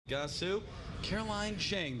Nagasu, Caroline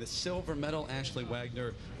Zhang, the silver medal, Ashley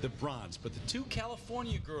Wagner, the bronze. But the two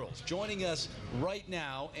California girls joining us right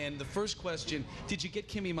now. And the first question, did you get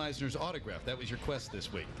Kimmy Meisner's autograph? That was your quest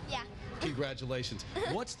this week. Yeah. Congratulations.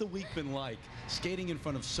 What's the week been like skating in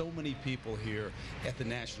front of so many people here at the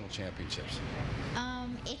National Championships?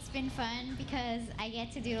 It's been fun because I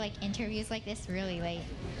get to do like interviews like this really late.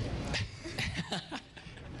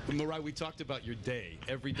 MIRAI, we talked about your day,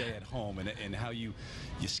 every day at home, and how you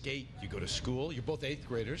skate, you go to school. You're both 8th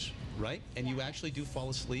graders, right? And you actually do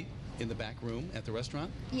fall asleep in the back room at the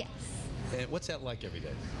restaurant? Yes. And what's that like every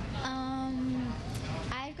day?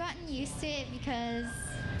 I've gotten used to it because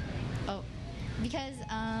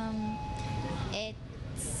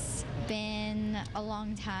it's been a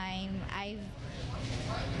long time.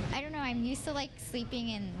 I don't know, I'm used to like sleeping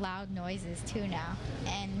in loud noises too now.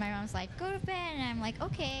 And my mom's like, go to bed, and I'm like,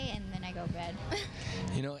 okay, and then I go to bed.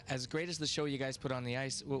 You know, as great as the show you guys put on the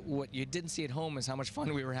ice, what you didn't see at home is how much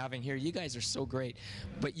fun we were having here. You guys are so great.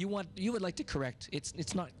 But you would like to correct,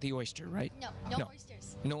 it's not the oyster, right? No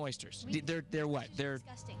oysters. No oysters. They're what?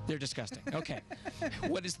 Disgusting. They're disgusting. Okay.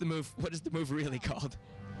 What is the move really called?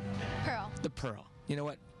 Pearl. The pearl. You know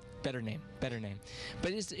what? Better name.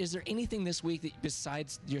 But is there anything this week that,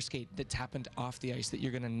 besides your skate, that's happened off the ice that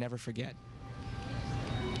you're going to never forget?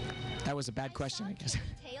 That was a bad question, I guess.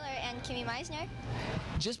 Taylor and Kimmy Meisner.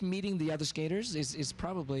 Just meeting the other skaters is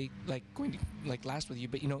probably like going to last with you,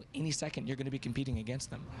 but you know, any second you're going to be competing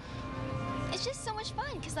against them. It's just so much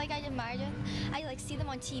fun because like I admire them. I like see them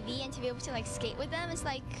on TV, and to be able to like skate with them is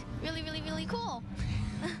like really, really, really cool.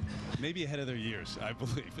 Maybe ahead of their years, I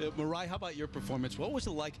believe. MIRAI, how about your performance? What was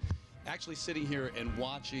it like actually sitting here and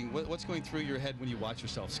watching? What's going through your head when you watch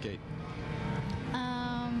yourself skate?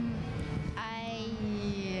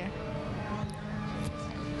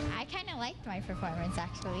 I kind of liked my performance,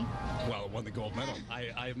 actually. Well, it won the gold medal.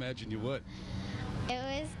 I imagine you would.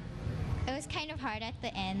 It was kind of hard at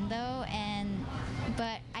the end, though,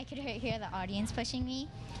 but I could hear the audience pushing me.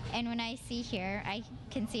 And when I see here, I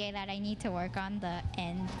can see that I need to work on the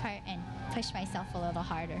end part and push myself a little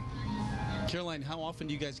harder. Caroline, how often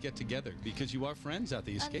do you guys get together? Because you are friends out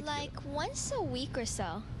there. You skate Like together. once a week or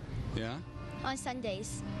so. Yeah? On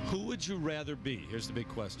Sundays. Who would you rather be? Here's the big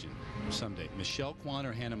question. Someday, Michelle Kwan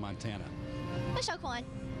or Hannah Montana? Michelle Kwan.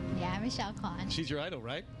 Yeah, Michelle Kwan. She's your idol,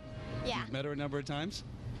 right? Yeah. You've met her a number of times?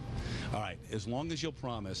 All right, as long as you'll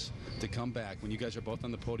promise to come back when you guys are both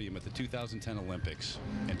on the podium at the 2010 Olympics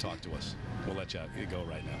and talk to us, we'll let you go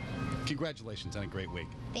right now. Congratulations on a great week.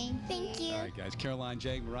 Thank you. All right, guys. Caroline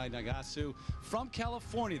Zhang, MIRAI Nagasu from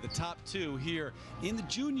California, the top two here in the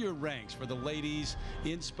junior ranks for the ladies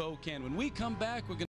in Spokane. When we come back, we're going to